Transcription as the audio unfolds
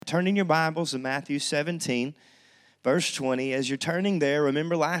turn in your Bibles to Matthew 17, verse 20. As you're turning there,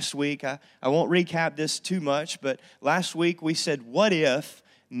 remember last week, I won't recap this too much, but last week we said, what if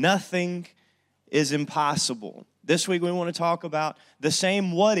nothing is impossible? This week we want to talk about the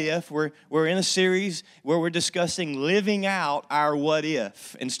same what if. We're in a series where we're discussing living out our what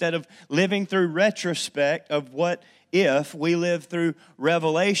if. Instead of living through retrospect of what if, we live through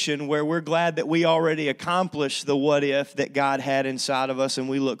revelation where we're glad that we already accomplished the what if that God had inside of us, and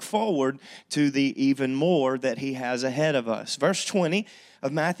we look forward to the even more that He has ahead of us. Verse 20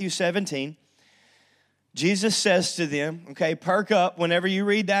 of Matthew 17, Jesus says to them, okay, perk up whenever you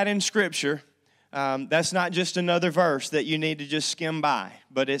read that in Scripture. That's not just another verse that you need to just skim by,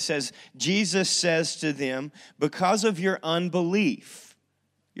 but it says, Jesus says to them, because of your unbelief,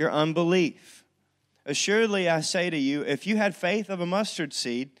 assuredly I say to you, if you had faith of a mustard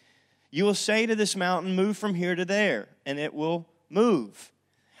seed, you will say to this mountain, move from here to there, and it will move.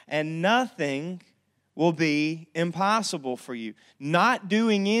 And nothing will be impossible for you. Not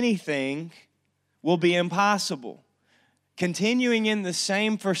doing anything will be impossible. Continuing in the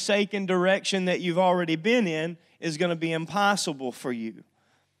same forsaken direction that you've already been in is going to be impossible for you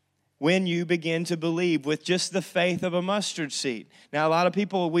when you begin to believe with just the faith of a mustard seed. Now, a lot of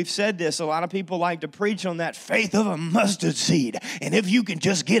people, we've said this, a lot of people like to preach on that faith of a mustard seed. And if you can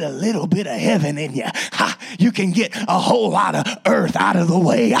just get a little bit of heaven in you, you can get a whole lot of earth out of the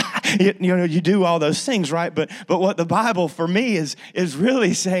way. You do all those things, right? But what the Bible for me is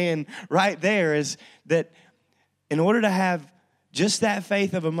really saying right there is that in order to have just that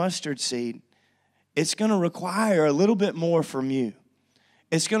faith of a mustard seed, it's going to require a little bit more from you.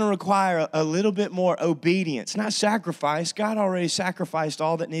 It's going to require a little bit more obedience, not sacrifice. God already sacrificed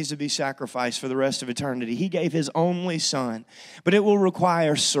all that needs to be sacrificed for the rest of eternity. He gave His only Son. But it will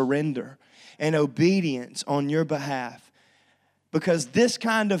require surrender and obedience on your behalf. Because this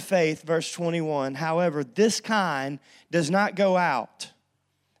kind of faith, verse 21, however, this kind does not go out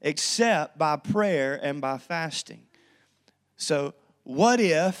except by prayer and by fasting. So, what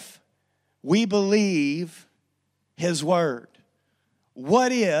if we believe His Word?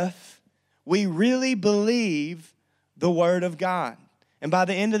 What if we really believe the Word of God? And by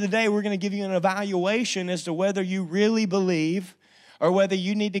the end of the day, we're going to give you an evaluation as to whether you really believe or whether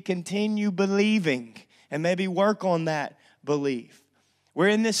you need to continue believing and maybe work on that belief. We're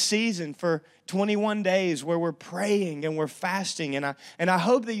in this season for 21 days where we're praying and we're fasting. And I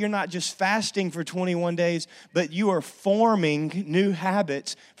hope that you're not just fasting for 21 days, but you are forming new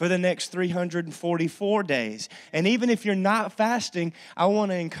habits for the next 344 days. And even if you're not fasting, I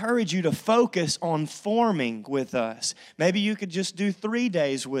want to encourage you to focus on forming with us. Maybe you could just do 3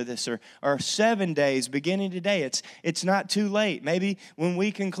 days with us or 7 days beginning today. It's not too late. Maybe when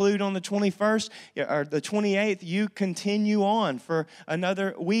we conclude on the 21st or the 28th, you continue on for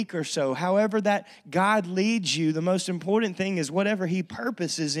another week or so. However that God leads you, the most important thing is whatever He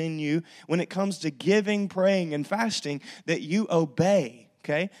purposes in you when it comes to giving, praying, and fasting, that you obey,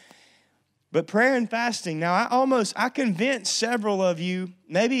 okay? But prayer and fasting, now I convinced several of you,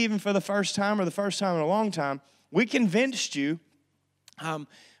 maybe even for the first time or the first time in a long time, we convinced you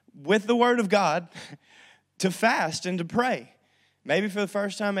with the Word of God to fast and to pray. Maybe for the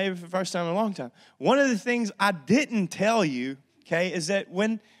first time, maybe for the first time in a long time. One of the things I didn't tell you, okay, is that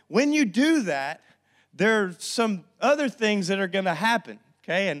when you do that, there are some other things that are going to happen,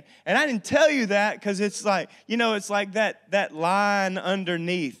 okay? And I didn't tell you that because it's like, it's like that line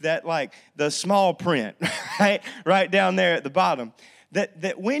underneath, that like the small print, right down there at the bottom.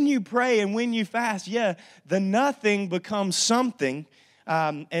 That when you pray and when you fast, the nothing becomes something.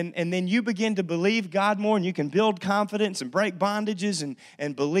 And then you begin to believe God more, and you can build confidence and break bondages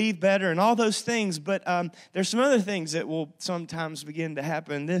and believe better and all those things. But there's some other things that will sometimes begin to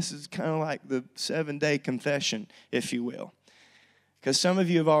happen. This is kind of like the 7-day confession, if you will, because some of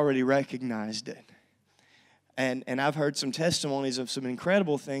you have already recognized it. And I've heard some testimonies of some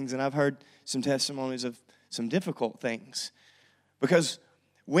incredible things, and I've heard some testimonies of some difficult things. Because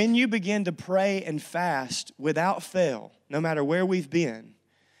when you begin to pray and fast without fail, no matter where we've been,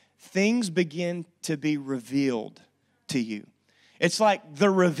 things begin to be revealed to you. It's like the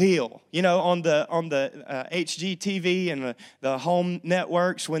reveal, on the HGTV and the home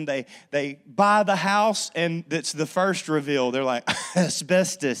networks when they buy the house and it's the first reveal. They're like,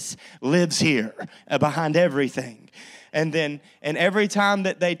 asbestos lives here behind everything. And every time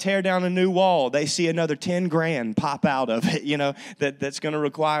that they tear down a new wall, they see another 10 grand pop out of it, that's going to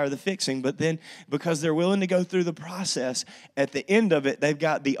require the fixing. But then because they're willing to go through the process, at the end of it, they've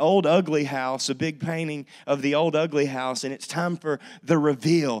got the old ugly house, a big painting of the old ugly house, and it's time for the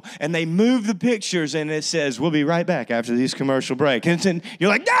reveal. And they move the pictures, and it says, we'll be right back after these commercial break. And then you're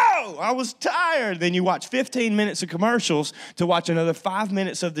like, no, I was tired. Then you watch 15 minutes of commercials to watch another 5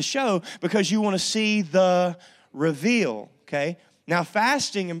 minutes of the show because you want to see the reveal, okay? Now,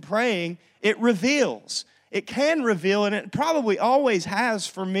 fasting and praying, it reveals. It can reveal, and it probably always has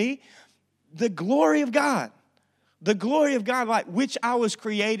for me, the glory of God. The glory of God, like which I was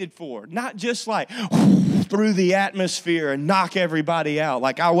created for. Not just like through the atmosphere and knock everybody out.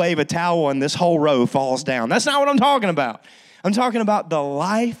 Like I wave a towel and this whole row falls down. That's not what I'm talking about. I'm talking about the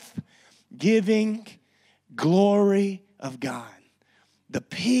life-giving glory of God. The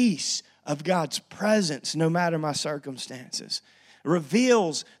peace of God's presence no matter my circumstances.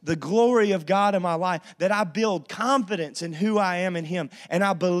 Reveals the glory of God in my life, that I build confidence in who I am in Him, and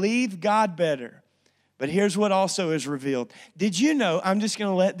I believe God better. But here's what also is revealed. Did you know, I'm just going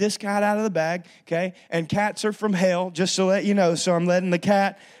to let this cat out of the bag, okay? And cats are from hell, just to let you know. So I'm letting the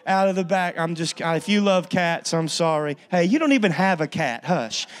cat out of the bag. If you love cats, I'm sorry. Hey, you don't even have a cat.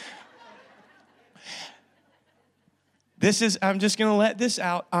 Hush. I'm just going to let this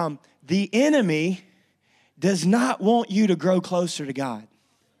out. The enemy does not want you to grow closer to God.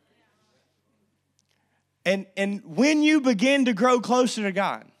 And when you begin to grow closer to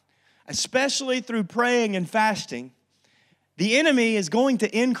God, especially through praying and fasting, the enemy is going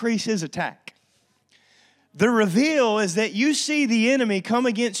to increase his attack. The reveal is that you see the enemy come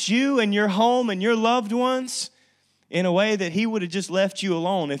against you and your home and your loved ones in a way that he would have just left you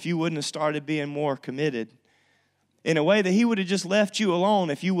alone if you wouldn't have started being more committed. In a way that he would have just left you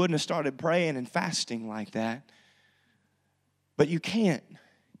alone if you wouldn't have started praying and fasting like that. But you can't,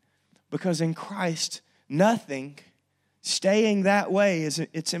 because in Christ, nothing staying that way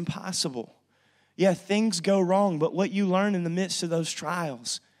it's impossible. Yeah, things go wrong, but what you learn in the midst of those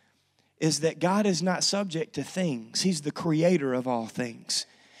trials is that God is not subject to things. He's the creator of all things.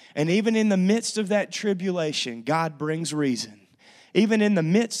 And even in the midst of that tribulation, God brings reason. Even in the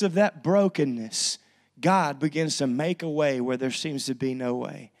midst of that brokenness, God begins to make a way where there seems to be no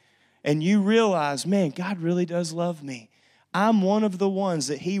way. And you realize, man, God really does love me. I'm one of the ones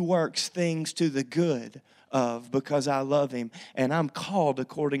that He works things to the good of because I love Him, and I'm called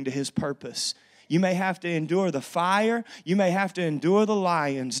according to His purpose. You may have to endure the fire, you may have to endure the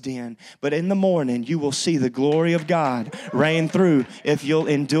lion's den, but in the morning you will see the glory of God reign through if you'll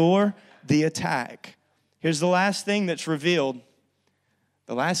endure the attack. Here's the last thing that's revealed.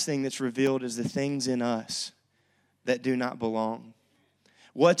 The last thing that's revealed is the things in us that do not belong.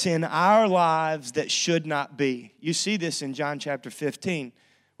 What's in our lives that should not be. You see this in John chapter 15.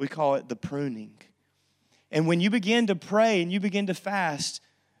 We call it the pruning. And when you begin to pray and you begin to fast,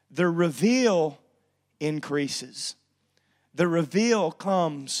 the reveal increases. The reveal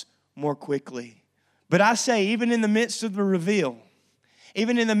comes more quickly. But I say, even in the midst of the reveal,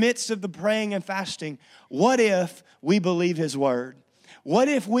 even in the midst of the praying and fasting, what if we believe His word? What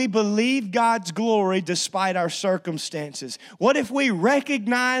if we believe God's glory despite our circumstances? What if we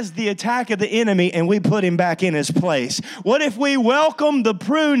recognize the attack of the enemy and we put him back in his place? What if we welcome the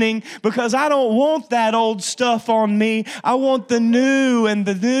pruning because I don't want that old stuff on me. I want the new and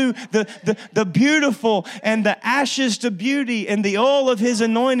the beautiful and the ashes to beauty and the oil of His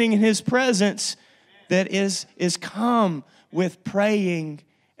anointing and His presence that is come with praying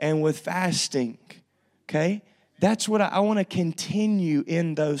and with fasting. Okay? That's what I want to continue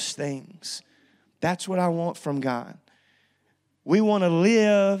in those things. That's what I want from God. We want to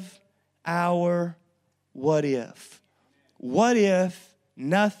live our what if. What if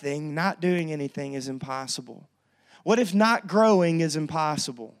nothing, not doing anything is impossible? What if not growing is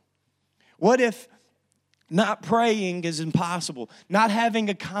impossible? What if not praying is impossible? Not having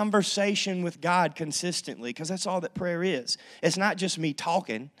a conversation with God consistently, because that's all that prayer is. It's not just me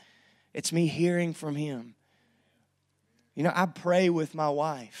talking. It's me hearing from Him. You know, I pray with my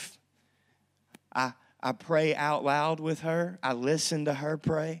wife. I pray out loud with her. I listen to her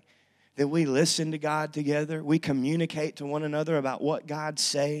pray. Then we listen to God together. We communicate to one another about what God's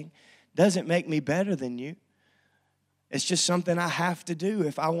saying. Doesn't make me better than you. It's just something I have to do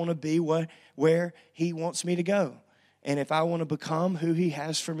if I want to be where He wants me to go. And if I want to become who He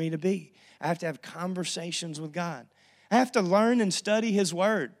has for me to be. I have to have conversations with God. I have to learn and study His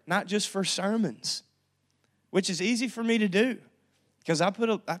word, not just for sermons, which is easy for me to do because I put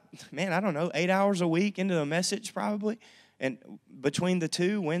 8 hours a week into a message probably, and between the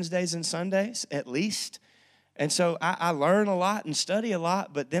two, Wednesdays and Sundays at least. And so I learn a lot and study a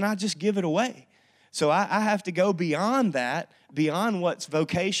lot, but then I just give it away. So I have to go beyond that, beyond what's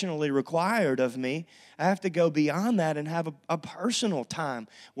vocationally required of me. I have to go beyond that and have a personal time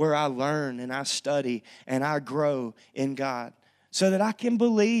where I learn and I study and I grow in God so that I can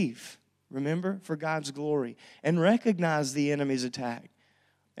believe, remember, for God's glory and recognize the enemy's attack.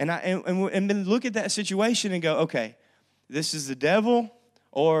 And then look at that situation and go, okay, this is the devil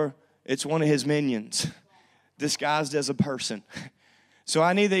or it's one of his minions disguised as a person. So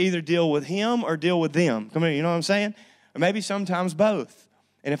I need to either deal with him or deal with them. Come on, you know what I'm saying? Or maybe sometimes both.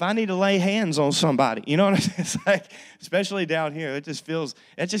 And if I need to lay hands on somebody, you know what I'm saying? It's like, especially down here, it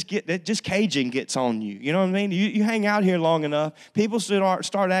just caging gets on you. You know what I mean? You hang out here long enough, people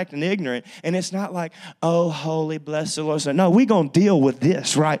start acting ignorant, and it's not like, oh, holy, bless the Lord. So, no, we're going to deal with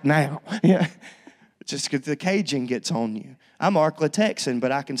this right now. Yeah, just because the caging gets on you. I'm Arklatexian,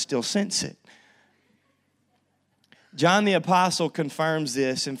 but I can still sense it. John the Apostle confirms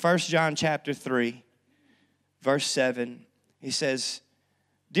this in 1 John chapter 3, verse 7. He says,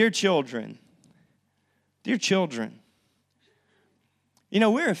 Dear children, you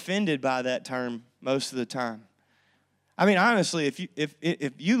know, we're offended by that term most of the time. I mean, honestly,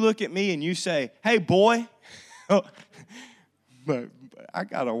 if you look at me and you say, hey, boy, but I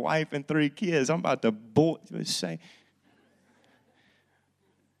got a wife and 3 kids, I'm about to say,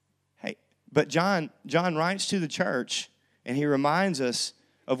 hey, but John writes to the church, and he reminds us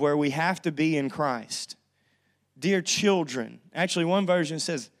of where we have to be in Christ. Dear children. Actually, one version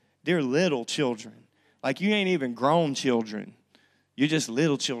says, dear little children. Like you ain't even grown children. You're just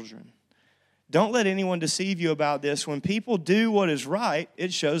little children. Don't let anyone deceive you about this. When people do what is right,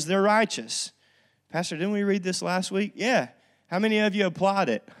 it shows they're righteous. Pastor, didn't we read this last week? Yeah. How many of you applaud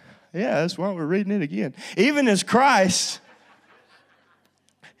it? Yeah, that's why we're reading it again. Even as Christ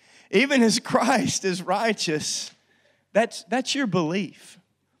is righteous, that's your belief.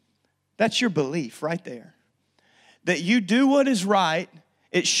 That's your belief right there. That you do what is right,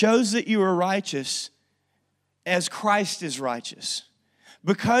 it shows that you are righteous as Christ is righteous.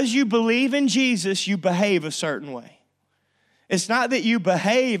 Because you believe in Jesus, you behave a certain way. It's not that you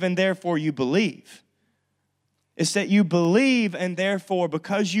behave and therefore you believe. It's that you believe and therefore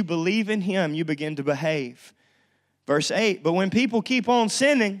because you believe in Him, you begin to behave. Verse 8, but when people keep on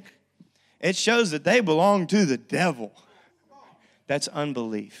sinning, it shows that they belong to the devil. That's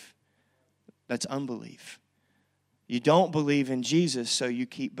unbelief. That's unbelief. You don't believe in Jesus, so you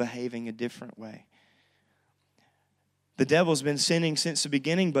keep behaving a different way. The devil's been sinning since the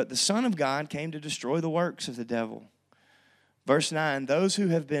beginning, but the Son of God came to destroy the works of the devil. Verse 9, those who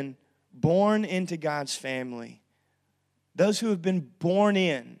have been born into God's family, those who have been born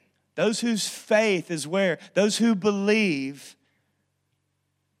in, those whose faith is where, those who believe,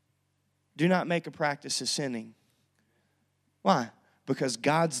 do not make a practice of sinning. Why? Because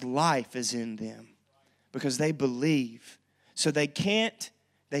God's life is in them. Because they believe. So they cannot,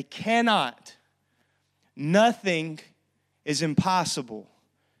 nothing is impossible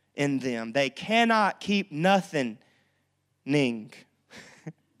in them. They cannot keep nothing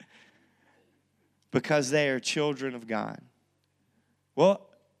because they are children of God. Well,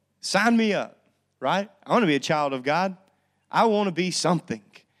 sign me up, right? I want to be a child of God. I want to be something.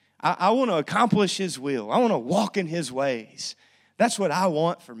 I want to accomplish His will. I want to walk in His ways. That's what I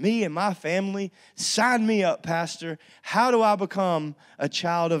want for me and my family. Sign me up, Pastor. How do I become a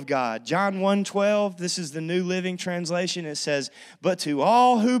child of God? John 1:12, this is the New Living Translation. It says, but to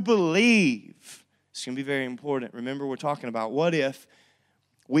all who believe, it's going to be very important. Remember, we're talking about what if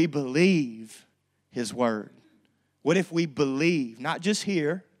we believe His word? What if we believe, not just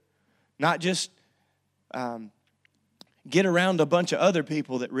hear, not just get around a bunch of other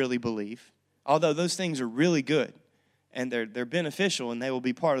people that really believe, although those things are really good. And they're beneficial, and they will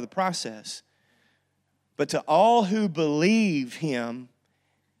be part of the process. But to all who believe Him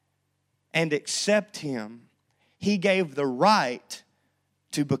and accept Him, He gave the right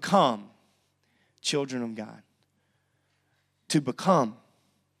to become children of God. To become.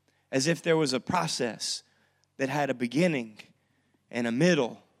 As if there was a process that had a beginning and a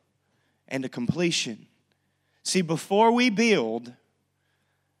middle and a completion. See, before we build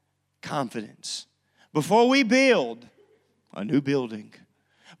confidence, before we build a new building,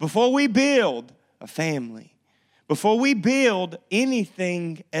 before we build a family, before we build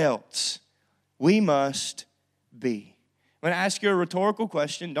anything else, we must be. When I ask you a rhetorical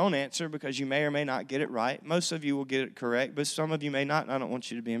question, don't answer because you may or may not get it right. Most of you will get it correct, but some of you may not, and I don't want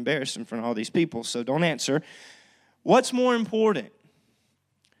you to be embarrassed in front of all these people, so don't answer. What's more important?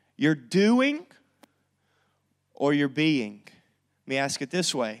 Your doing or your being? Let me ask it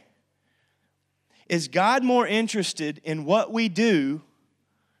this way. Is God more interested in what we do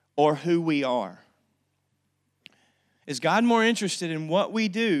or who we are? Is God more interested in what we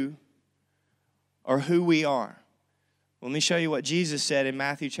do or who we are? Let me show you what Jesus said in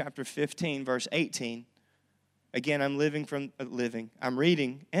Matthew chapter 15, verse 18. Again, I'm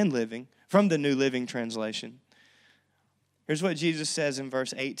reading and living from the New Living Translation. Here's what Jesus says in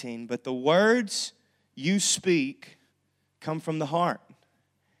verse 18. But the words you speak come from the heart.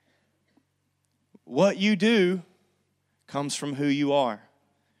 What you do comes from who you are.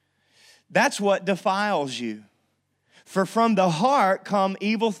 That's what defiles you. For from the heart come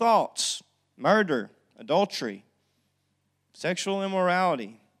evil thoughts, murder, adultery, sexual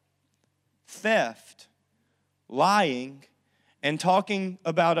immorality, theft, lying, and talking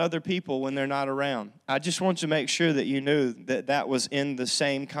about other people when they're not around. I just want to make sure that you knew that that was in the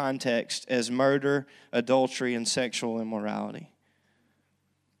same context as murder, adultery, and sexual immorality.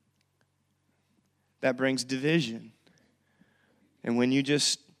 That brings division. And when you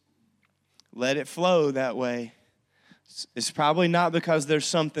just let it flow that way, it's probably not because there's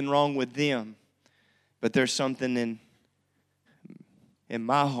something wrong with them, but there's something in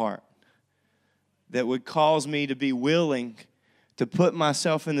my heart that would cause me to be willing to put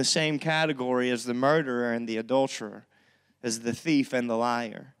myself in the same category as the murderer and the adulterer, as the thief and the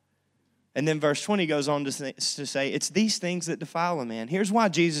liar. And then verse 20 goes on to say, it's these things that defile a man. Here's why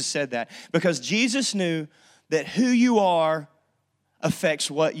Jesus said that. Because Jesus knew that who you are affects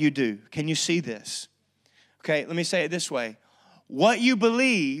what you do. Can you see this? Okay, let me say it this way. What you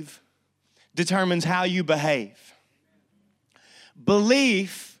believe determines how you behave.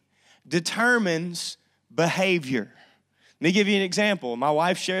 Belief determines behavior. Let me give you an example. My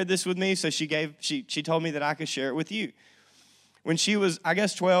wife shared this with me, so she told me that I could share it with you. When she was,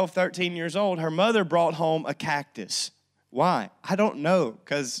 12, 13 years old, her mother brought home a cactus. Why? I don't know,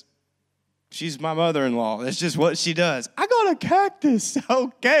 because she's my mother-in-law. That's just what she does. I got a cactus.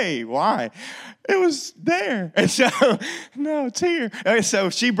 Okay, why? It was there. And so, no, it's here. Okay,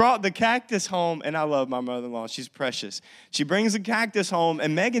 so she brought the cactus home, and I love my mother-in-law. She's precious. She brings the cactus home,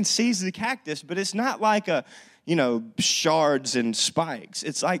 and Megan sees the cactus, but it's not like shards and spikes.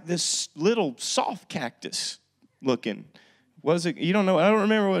 It's like this little soft cactus looking. Was it? You don't know. I don't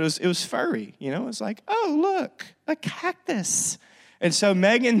remember what it was. It was furry. It's like, oh, look, a cactus. And so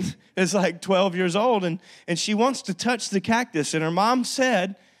Megan is like 12 years old, and she wants to touch the cactus. And her mom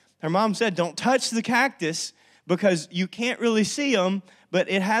said, don't touch the cactus because you can't really see them, but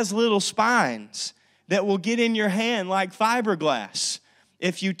it has little spines that will get in your hand like fiberglass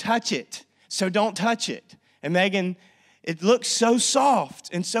if you touch it. So don't touch it. And Megan, it looks so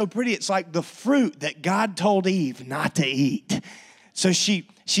soft and so pretty. It's like the fruit that God told Eve not to eat. So she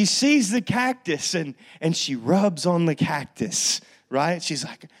sees the cactus and she rubs on the cactus, right? She's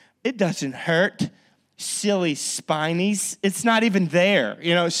like, it doesn't hurt, silly spinies. It's not even there.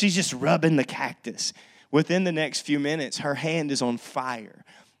 She's just rubbing the cactus. Within the next few minutes, her hand is on fire,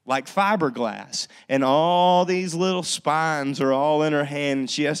 like fiberglass. And all these little spines are all in her hand.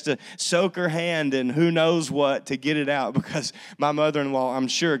 She has to soak her hand in who knows what to get it out, because my mother-in-law, I'm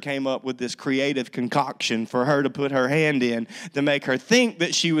sure, came up with this creative concoction for her to put her hand in to make her think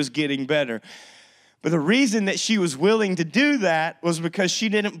that she was getting better. But the reason that she was willing to do that was because she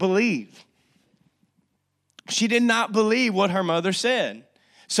didn't believe. She did not believe what her mother said.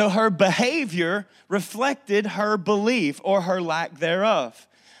 So her behavior reflected her belief or her lack thereof.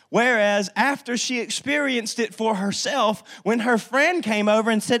 Whereas after she experienced it for herself, when her friend came over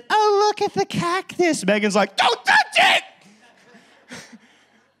and said, oh, look at the cactus, Megan's like, don't touch it!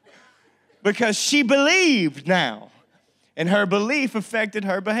 Because she believed now. And her belief affected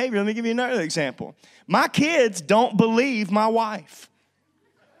her behavior. Let me give you another example. My kids don't believe my wife.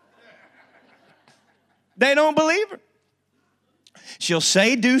 They don't believe her. She'll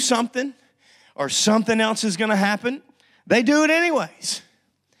say do something, or something else is going to happen. They do it anyways.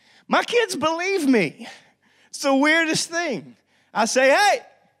 My kids believe me. It's the weirdest thing. I say, hey,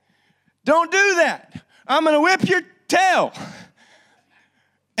 don't do that. I'm going to whip your tail.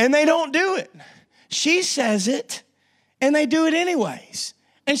 And they don't do it. She says it, and they do it anyways.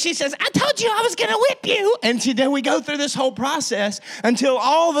 And she says, I told you I was going to whip you. And then we go through this whole process until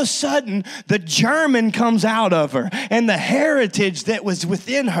all of a sudden the German comes out of her and the heritage that was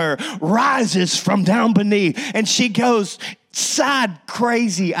within her rises from down beneath. And she goes side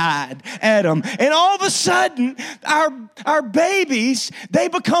crazy-eyed at them. And all of a sudden, our babies, they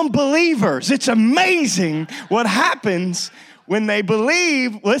become believers. It's amazing what happens when they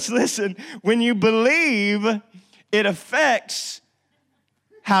believe. Let's listen. When you believe, it affects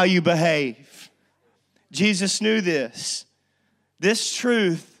how you behave. Jesus knew this. This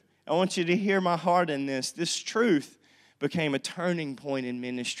truth, I want you to hear my heart in this. This truth became a turning point in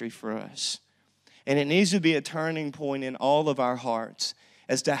ministry for us. And it needs to be a turning point in all of our hearts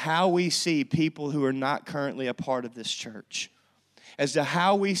as to how we see people who are not currently a part of this church. As to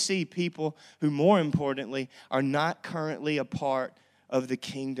how we see people who, more importantly, are not currently a part of the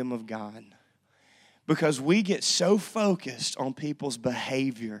kingdom of God. Because we get so focused on people's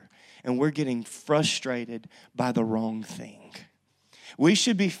behavior and we're getting frustrated by the wrong thing. We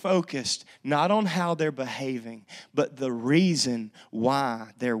should be focused not on how they're behaving, but the reason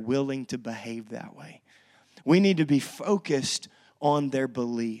why they're willing to behave that way. We need to be focused on their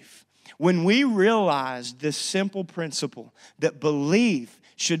belief. When we realized this simple principle that belief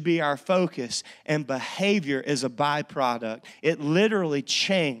should be our focus and behavior is a byproduct, it literally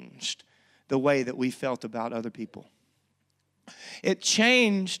changed the way that we felt about other people. It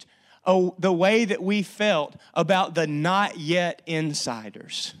changed the way that we felt about the not yet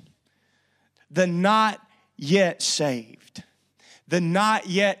insiders, the not yet saved, the not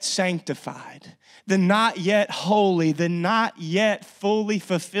yet sanctified, the not yet holy, the not yet fully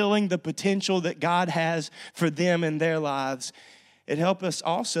fulfilling the potential that God has for them in their lives. It helped us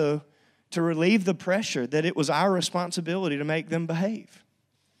also to relieve the pressure that it was our responsibility to make them behave.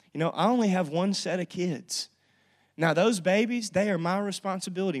 You know, I only have one set of kids. Now, those babies, they are my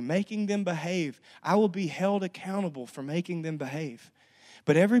responsibility, making them behave. I will be held accountable for making them behave.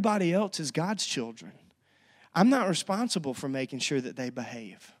 But everybody else is God's children. I'm not responsible for making sure that they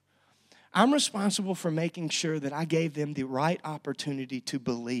behave. I'm responsible for making sure that I gave them the right opportunity to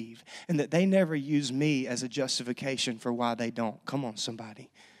believe and that they never use me as a justification for why they don't. Come on,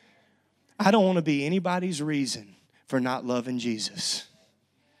 somebody. I don't want to be anybody's reason for not loving Jesus.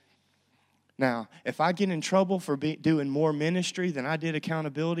 Now, if I get in trouble for doing more ministry than I did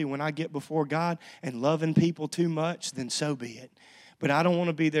accountability when I get before God and loving people too much, then so be it. But I don't want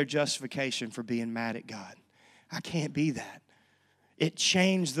to be their justification for being mad at God. I can't be that. It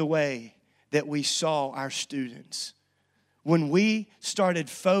changed the way that we saw our students. When we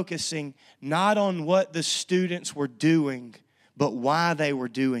started focusing not on what the students were doing, but why they were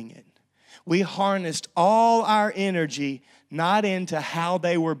doing it. We harnessed all our energy not into how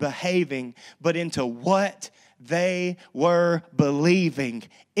they were behaving, but into what they were believing.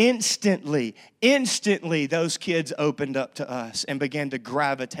 Instantly, those kids opened up to us and began to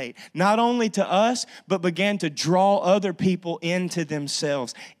gravitate, not only to us, but began to draw other people into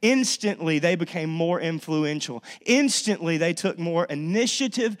themselves. Instantly, they became more influential. Instantly, they took more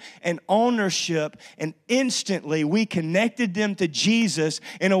initiative and ownership, and instantly, we connected them to Jesus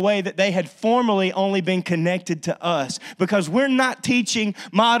in a way that they had formerly only been connected to us, because we're not teaching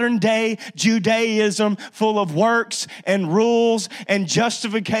modern day Judaism full of works and rules and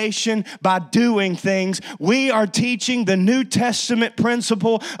justification by doing things. We are teaching the New Testament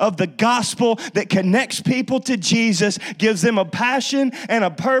principle of the gospel that connects people to Jesus, gives them a passion and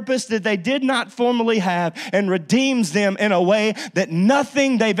a purpose that they did not formerly have, and redeems them in a way that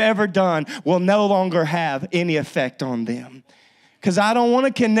nothing they've ever done will no longer have any effect on them. Because I don't want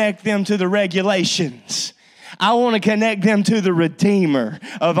to connect them to the regulations. I want to connect them to the Redeemer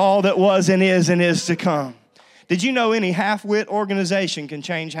of all that was and is to come. Did you know any half-wit organization can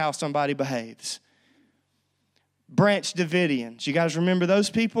change how somebody behaves? Branch Davidians. You guys remember those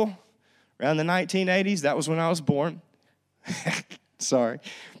people? Around the 1980s, that was when I was born. Sorry.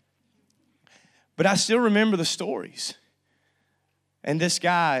 But I still remember the stories. And this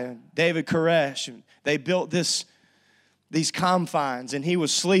guy, David Koresh, they built these confines, and he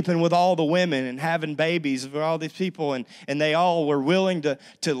was sleeping with all the women and having babies with all these people, and they all were willing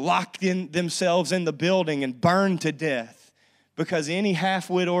to lock themselves in the building and burn to death, because any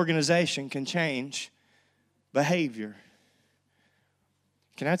half-wit organization can change behavior.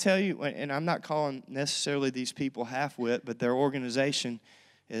 Can I tell you, and I'm not calling necessarily these people half-wit, but their organization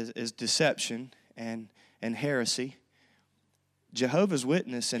is deception and heresy. Jehovah's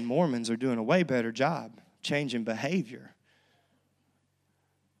Witnesses and Mormons are doing a way better job changing behavior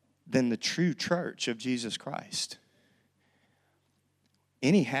than the true church of Jesus Christ.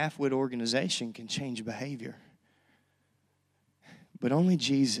 Any half-wit organization can change behavior, but only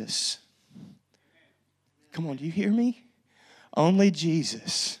Jesus. Come on, do you hear me? Only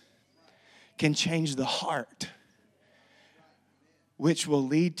Jesus can change the heart, which will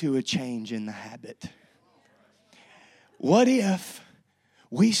lead to a change in the habit. What if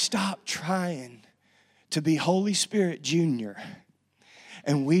we stop trying to be Holy Spirit Junior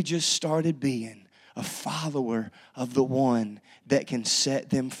and we just started being a follower of the one that can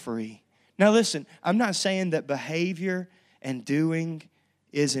set them free? Now listen, I'm not saying that behavior and doing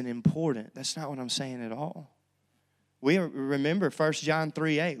isn't important. That's not what I'm saying at all. We remember 1 John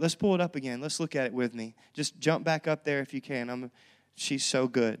 3:8. Let's pull it up again. Let's look at it with me. Just jump back up there if you can. She's so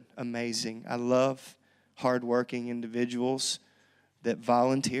good, amazing. I love hardworking individuals that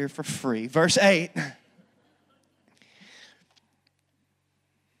volunteer for free. Verse 8.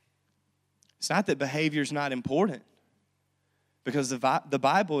 It's not that behavior is not important, because the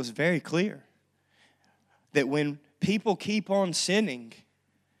Bible is very clear that when people keep on sinning,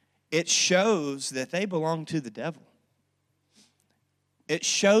 it shows that they belong to the devil. It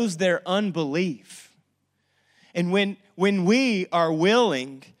shows their unbelief. And when we are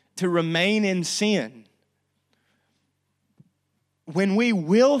willing to remain in sin, when we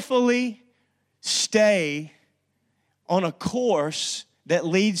willfully stay on a course that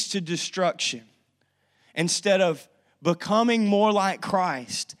leads to destruction, instead of becoming more like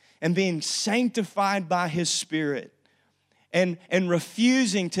Christ and being sanctified by His Spirit, and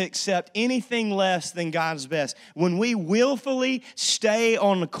refusing to accept anything less than God's best, when we willfully stay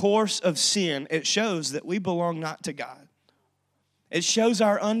on the course of sin, it shows that we belong not to God. It shows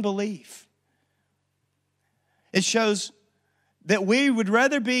our unbelief. It shows that we would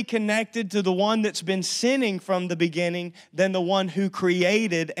rather be connected to the one that's been sinning from the beginning than the one who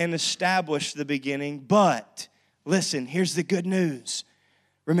created and established the beginning. But, listen, here's the good news.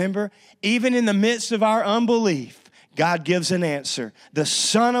 Remember, even in the midst of our unbelief, God gives an answer. The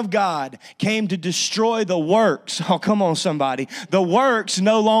Son of God came to destroy the works. Oh, come on, somebody. The works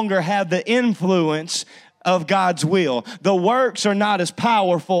no longer have the influence of God's will. The works are not as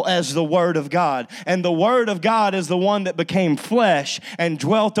powerful as the Word of God. And the Word of God is the one that became flesh and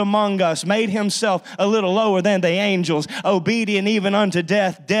dwelt among us, made Himself a little lower than the angels, obedient even unto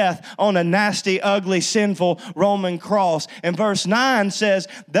death, death on a nasty, ugly, sinful Roman cross. And verse 9 says,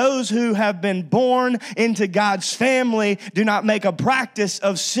 those who have been born into God's family do not make a practice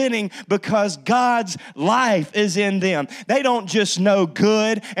of sinning because God's life is in them. They don't just know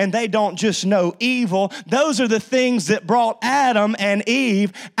good and they don't just know evil. Those are the things that brought Adam and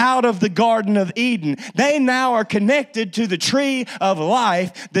Eve out of the Garden of Eden. They now are connected to the tree of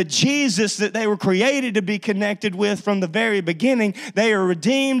life, the Jesus that they were created to be connected with from the very beginning. They are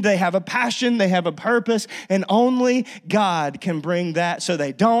redeemed, they have a passion, they have a purpose, and only God can bring that so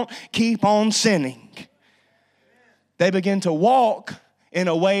they don't keep on sinning. They begin to walk in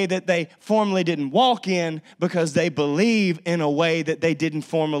a way that they formerly didn't walk in because they believe in a way that they didn't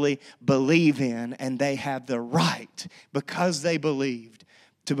formerly believe in. And they have the right, because they believed,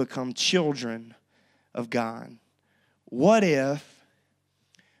 to become children of God. What if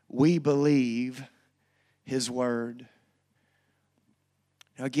we believe His Word?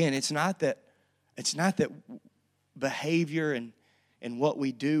 Now again, it's not that behavior and what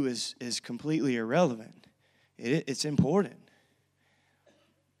we do is completely irrelevant. It's important.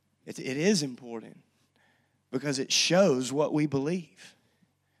 It is important because it shows what we believe.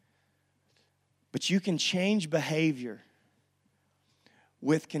 But you can change behavior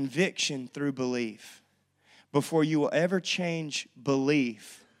with conviction through belief before you will ever change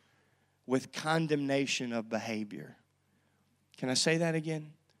belief with condemnation of behavior. Can I say that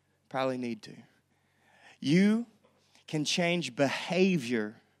again? Probably need to. You can change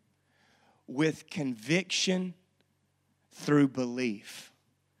behavior with conviction through belief.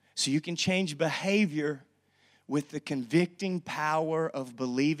 So you can change behavior with the convicting power of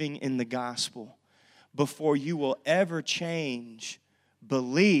believing in the gospel before you will ever change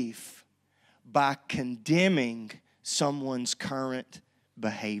belief by condemning someone's current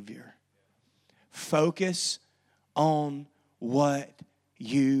behavior. Focus on what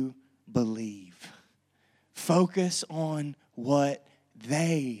you believe. Focus on what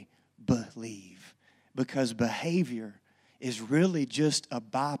they believe, because behavior is really just a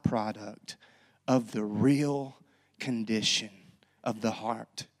byproduct of the real condition of the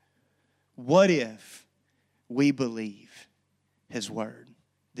heart. What if we believe His Word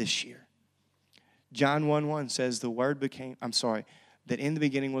this year? John 1:1 says that in the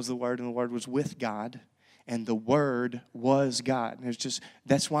beginning was the Word, and the Word was with God, and the Word was God. And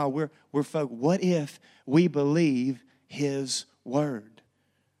that's why we're focused. What if we believe His Word?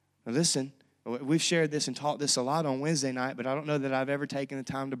 Now listen, we've shared this and taught this a lot on Wednesday night, but I don't know that I've ever taken the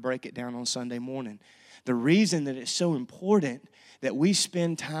time to break it down on Sunday morning. The reason that it's so important that we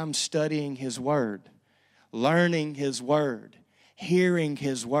spend time studying His Word, learning His Word, hearing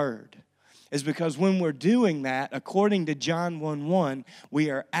His Word, is because when we're doing that, according to John 1:1,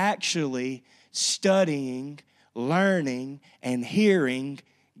 we are actually studying, learning, and hearing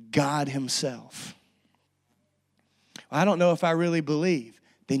God Himself. I don't know if I really believe.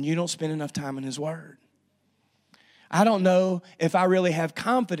 Then you don't spend enough time in His Word. I don't know if I really have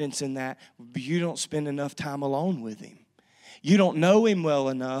confidence in that. But you don't spend enough time alone with him. You don't know him well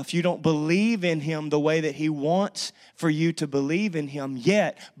enough. You don't believe in him the way that he wants for you to believe in him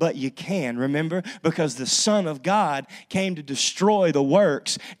yet, but you can, remember? Because the Son of God came to destroy the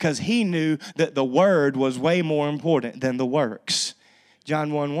works because he knew that the word was way more important than the works. John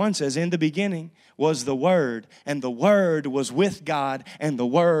 1:1 says, in the beginning was the Word, and the Word was with God, and the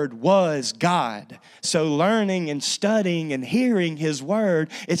Word was God. So learning and studying and hearing His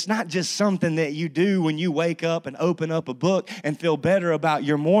Word, it's not just something that you do when you wake up and open up a book and feel better about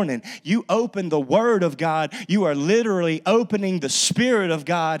your morning. You open the Word of God, you are literally opening the Spirit of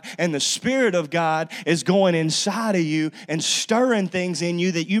God, and the Spirit of God is going inside of you and stirring things in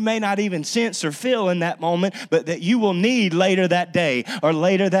you that you may not even sense or feel in that moment, but that you will need later that day or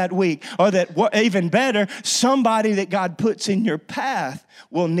later that week, or that even better, somebody that God puts in your path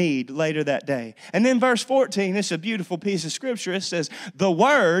will need later that day. And then verse 14, it's a beautiful piece of scripture. It says, the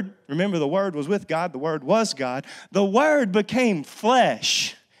Word, remember the Word was with God, the Word was God. The Word became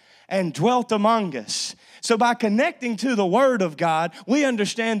flesh and dwelt among us. So by connecting to the Word of God, we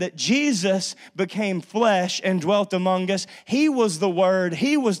understand that Jesus became flesh and dwelt among us. He was the Word.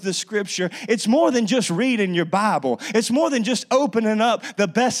 He was the Scripture. It's more than just reading your Bible. It's more than just opening up the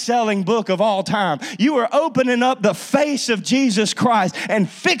best-selling book of all time. You are opening up the face of Jesus Christ and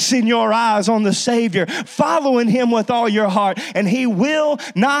fixing your eyes on the Savior, following Him with all your heart, and He will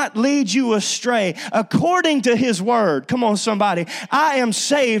not lead you astray according to His Word. Come on, somebody. I am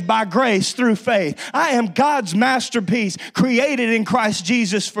saved by grace through faith. I am God's masterpiece, created in Christ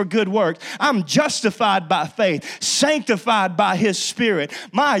Jesus for good works. I'm justified by faith, sanctified by His Spirit.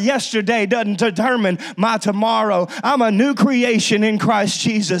 My yesterday doesn't determine my tomorrow. I'm a new creation in Christ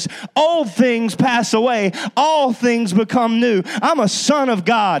Jesus. Old things pass away. All things become new. I'm a son of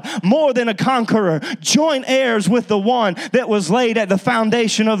God, more than a conqueror, joint heirs with the one that was laid at the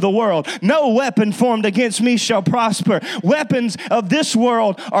foundation of the world. No weapon formed against me shall prosper. Weapons of this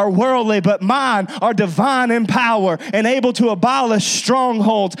world are worldly, but mine are divine in power and able to abolish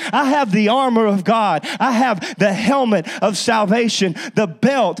strongholds. I have the armor of God. I have the helmet of salvation, the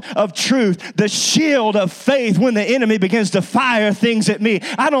belt of truth, the shield of faith when the enemy begins to fire things at me.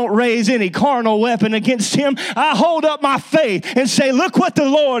 I don't raise any carnal weapon against him. I hold up my faith and say, look what the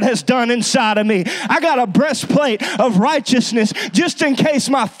Lord has done inside of me. I got a breastplate of righteousness just in case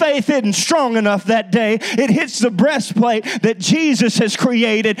my faith isn't strong enough that day. It hits the breastplate that Jesus has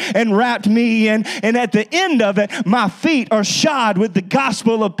created and wrapped me in. And at the end of it, my feet are shod with the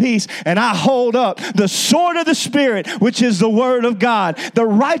gospel of peace, and I hold up the sword of the Spirit, which is the word of God. The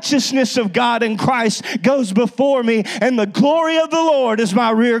righteousness of God in Christ goes before me, and the glory of the Lord is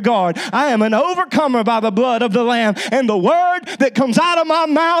my rear guard. I am an overcomer by the blood of the Lamb, and the word that comes out of my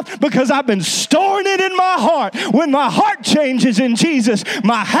mouth, because I've been storing it in my heart. When my heart changes in Jesus,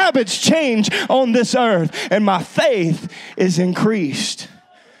 my habits change on this earth, and my faith is increased.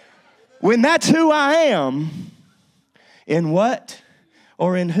 When that's who I am, in what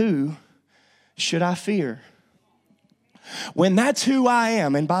or in who should I fear? When that's who I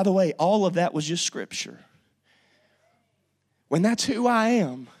am, and by the way, all of that was just scripture. When that's who I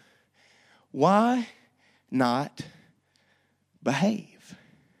am, why not behave?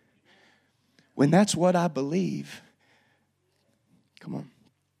 When that's what I believe, come on,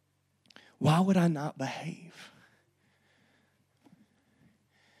 why would I not behave?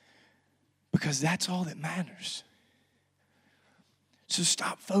 Because that's all that matters. So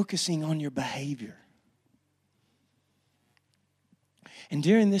stop focusing on your behavior. And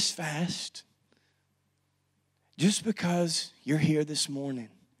during this fast, just because you're here this morning,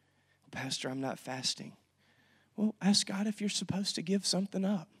 Pastor, I'm not fasting. Well, ask God if you're supposed to give something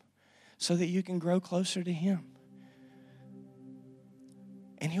up so that you can grow closer to Him.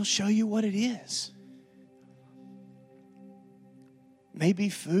 And He'll show you what it is. Maybe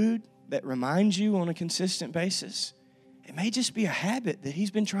food that reminds you on a consistent basis. It may just be a habit that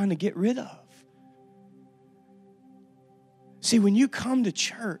He's been trying to get rid of. See, when you come to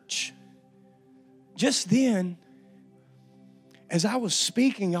church, just then, as I was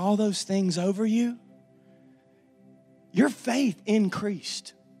speaking all those things over you, your faith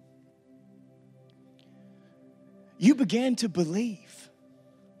increased. You began to believe.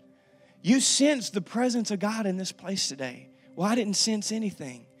 You sensed the presence of God in this place today. Well, I didn't sense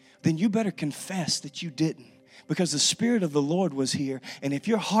anything. Then you better confess that you didn't, because the Spirit of the Lord was here. And if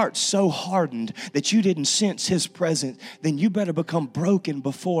your heart's so hardened that you didn't sense His presence, then you better become broken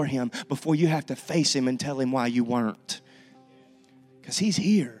before Him before you have to face Him and tell Him why you weren't. Because He's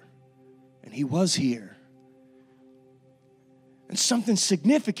here, and He was here. And something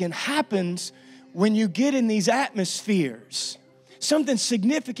significant happens when you get in these atmospheres, something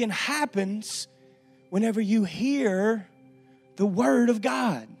significant happens whenever you hear the Word of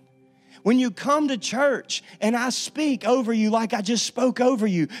God. When you come to church and I speak over you like I just spoke over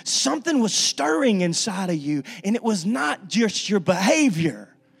you, something was stirring inside of you, and it was not just your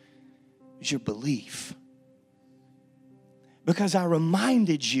behavior, it was your belief. Because I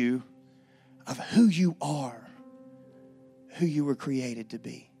reminded you of who you are, who you were created to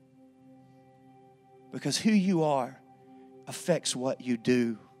be. Because who you are affects what you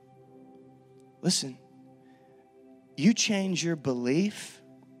do. Listen, you change your belief,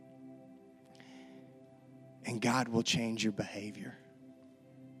 and God will change your behavior.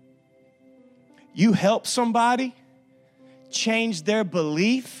 You help somebody change their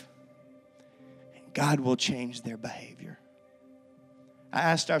belief, and God will change their behavior. I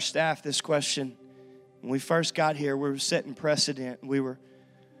asked our staff this question when we first got here. We were setting precedent. We were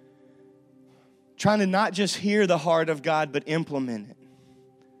trying to not just hear the heart of God, but implement it.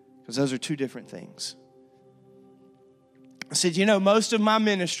 Because those are two different things. I said, most of my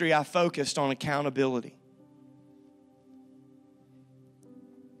ministry, I focused on accountability.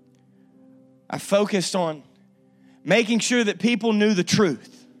 I focused on making sure that people knew the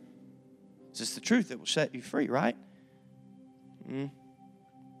truth. It's just the truth that will set you free, right?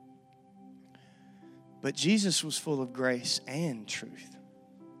 But Jesus was full of grace and truth.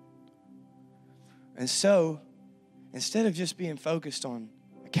 And so, instead of just being focused on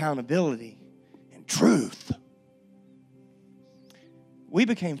accountability and truth, we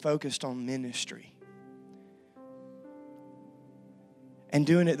became focused on ministry and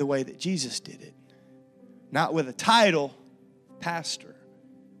doing it the way that Jesus did it. Not with a title, pastor,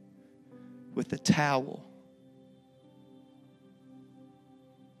 with the towel,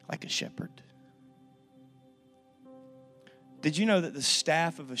 like a shepherd. Did you know that the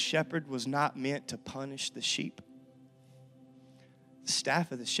staff of a shepherd was not meant to punish the sheep? The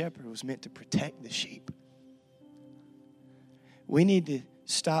staff of the shepherd was meant to protect the sheep. We need to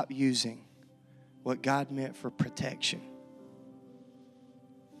stop using what God meant for protection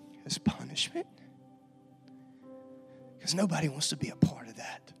as punishment. Because nobody wants to be a part of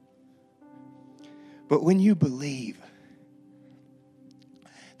that. But when you believe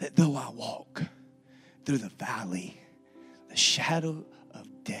that though I walk through the valley, the shadow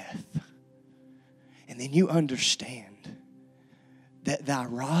of death, and then you understand that thy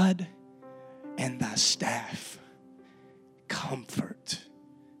rod and thy staff comfort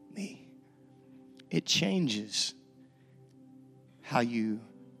me, it changes how you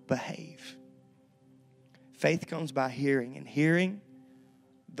behave. Faith comes by hearing, and hearing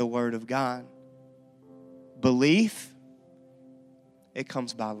the Word of God. Belief, it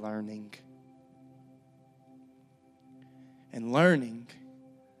comes by learning. And learning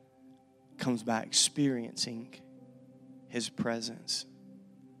comes by experiencing His presence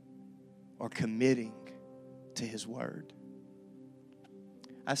or committing to His Word.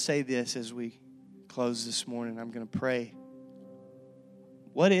 I say this as we close this morning. I'm going to pray.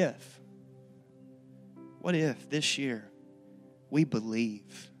 What if this year we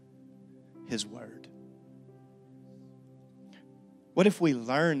believe His Word? What if we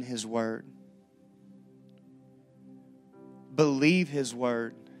learn His Word, believe His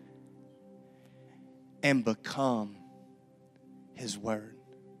Word, and become His Word?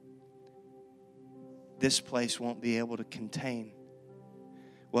 This place won't be able to contain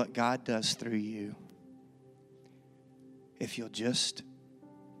what God does through you if you'll just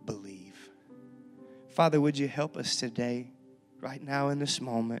believe. Father, would you help us today, right now in this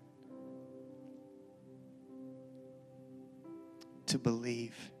moment, to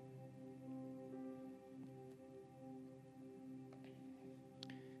believe.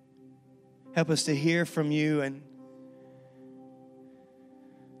 Help us to hear from you and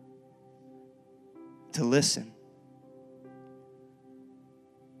to listen.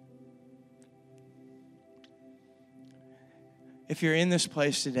 If you're in this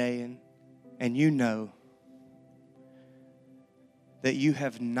place today and you know that you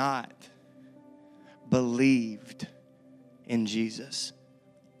have not believed in Jesus,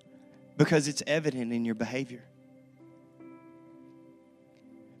 because it's evident in your behavior.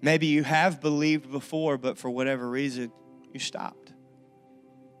 Maybe you have believed before, but for whatever reason, you stopped.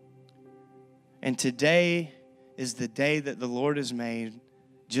 And today is the day that the Lord has made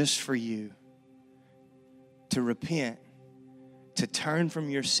just for you to repent, to turn from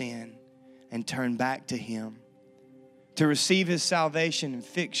your sin and turn back to Him, to receive His salvation and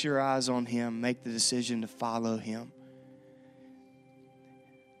fix your eyes on Him, make the decision to follow Him.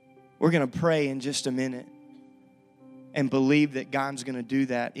 We're going to pray in just a minute and believe that God's going to do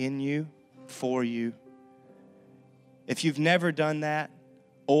that in you, for you. If you've never done that,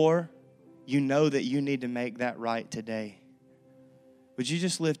 or you know that you need to make that right today, would you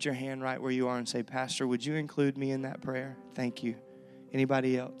just lift your hand right where you are and say, Pastor, would you include me in that prayer? Thank you.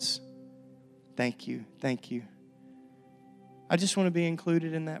 Anybody else? Thank you. Thank you. I just want to be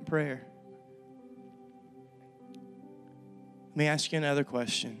included in that prayer. Let me ask you another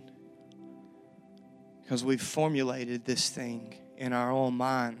question. Because we've formulated this thing in our own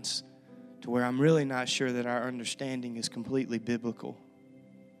minds to where I'm really not sure that our understanding is completely biblical.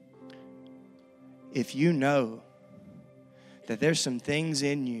 If you know that there's some things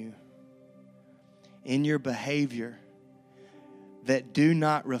in you, in your behavior, that do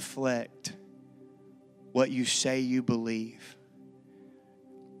not reflect what you say you believe,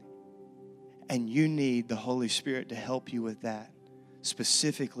 and you need the Holy Spirit to help you with that,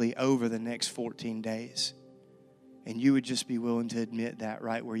 specifically over the next 14 days, and you would just be willing to admit that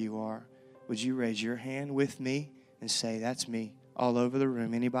right where you are, would you raise your hand with me and say, that's me, all over the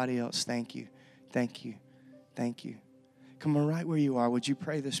room? Anybody else? Thank you. Thank you. Thank you. Come on, right where you are, would you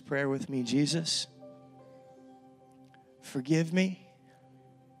pray this prayer with me? Jesus, forgive me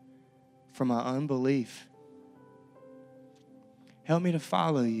for my unbelief. Help me to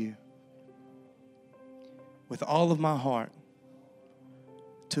follow you with all of my heart,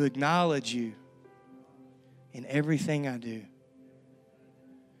 to acknowledge you in everything I do.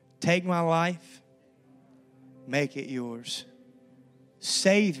 Take my life, make it yours.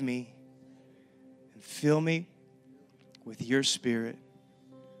 Save me and fill me with your Spirit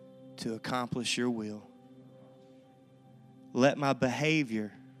to accomplish your will. Let my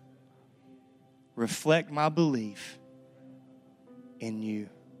behavior reflect my belief in you.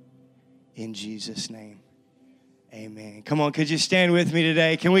 In Jesus' name. Amen. Come on, could you stand with me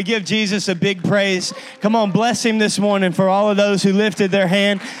today? Can we give Jesus a big praise? Come on, bless him this morning for all of those who lifted their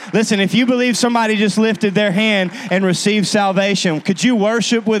hand. Listen, if you believe somebody just lifted their hand and received salvation, could you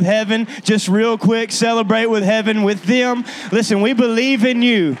worship with heaven just real quick, celebrate with heaven with them? Listen, we believe in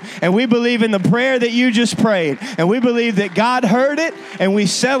you, and we believe in the prayer that you just prayed, and we believe that God heard it, and we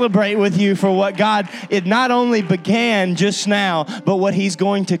celebrate with you for what God, it not only began just now, but what he's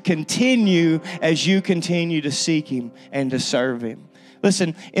going to continue as you continue to seek him and to serve him.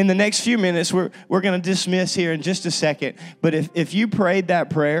 Listen, in the next few minutes, we're going to dismiss here in just a second. But if you prayed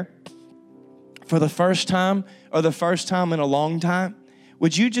that prayer for the first time or the first time in a long time,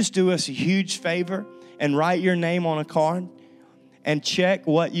 would you just do us a huge favor and write your name on a card and check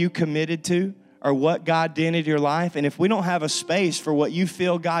what you committed to or what God did in your life? And if we don't have a space for what you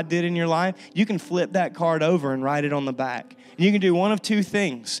feel God did in your life, you can flip that card over and write it on the back. And you can do one of two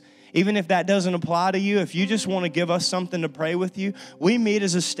things. Even if that doesn't apply to you, if you just want to give us something to pray with you, we meet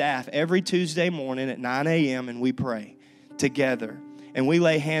as a staff every Tuesday morning at 9 a.m. and we pray together. And we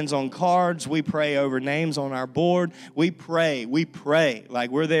lay hands on cards. We pray over names on our board. We pray.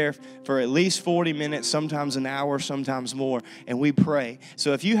 Like we're there for at least 40 minutes, sometimes an hour, sometimes more. And we pray.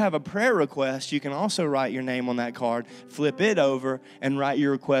 So if you have a prayer request, you can also write your name on that card, flip it over, and write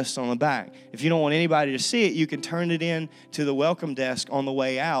your request on the back. If you don't want anybody to see it, you can turn it in to the welcome desk on the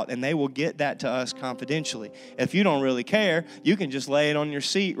way out, and they will get that to us confidentially. If you don't really care, you can just lay it on your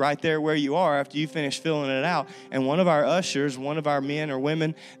seat right there where you are after you finish filling it out. And one of our ushers, one of our men or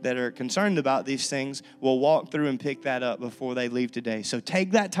women that are concerned about these things will walk through and pick that up before they leave today. So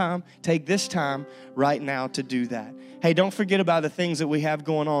take that time, take this time right now to do that. Hey, don't forget about the things that we have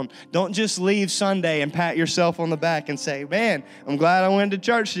going on. Don't just leave Sunday and pat yourself on the back and say, man, I'm glad I went to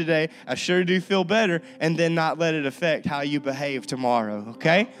church today. I sure do feel better, and then not let it affect how you behave tomorrow,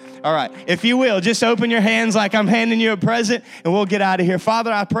 okay? All right, if you will, just open your hands like I'm handing you a present, and we'll get out of here.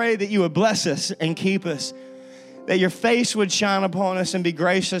 Father, I pray that you would bless us and keep us, that your face would shine upon us and be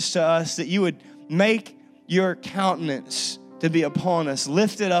gracious to us, that you would make your countenance to be upon us,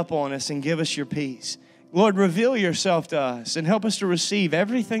 lift it up on us, and give us your peace. Lord, reveal yourself to us and help us to receive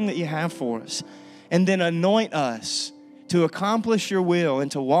everything that you have for us, and then anoint us to accomplish your will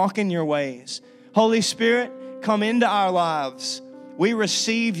and to walk in your ways. Holy Spirit, come into our lives. We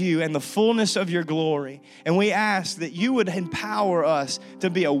receive you and the fullness of your glory. And we ask that you would empower us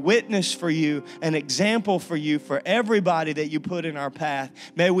to be a witness for you, an example for you, for everybody that you put in our path.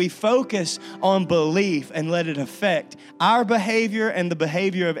 May we focus on belief and let it affect our behavior and the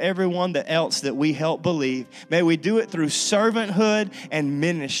behavior of everyone else that we help believe. May we do it through servanthood and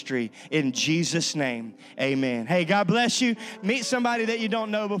ministry. In Jesus' name, amen. Hey, God bless you. Meet somebody that you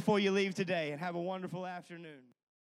don't know before you leave today, and have a wonderful afternoon.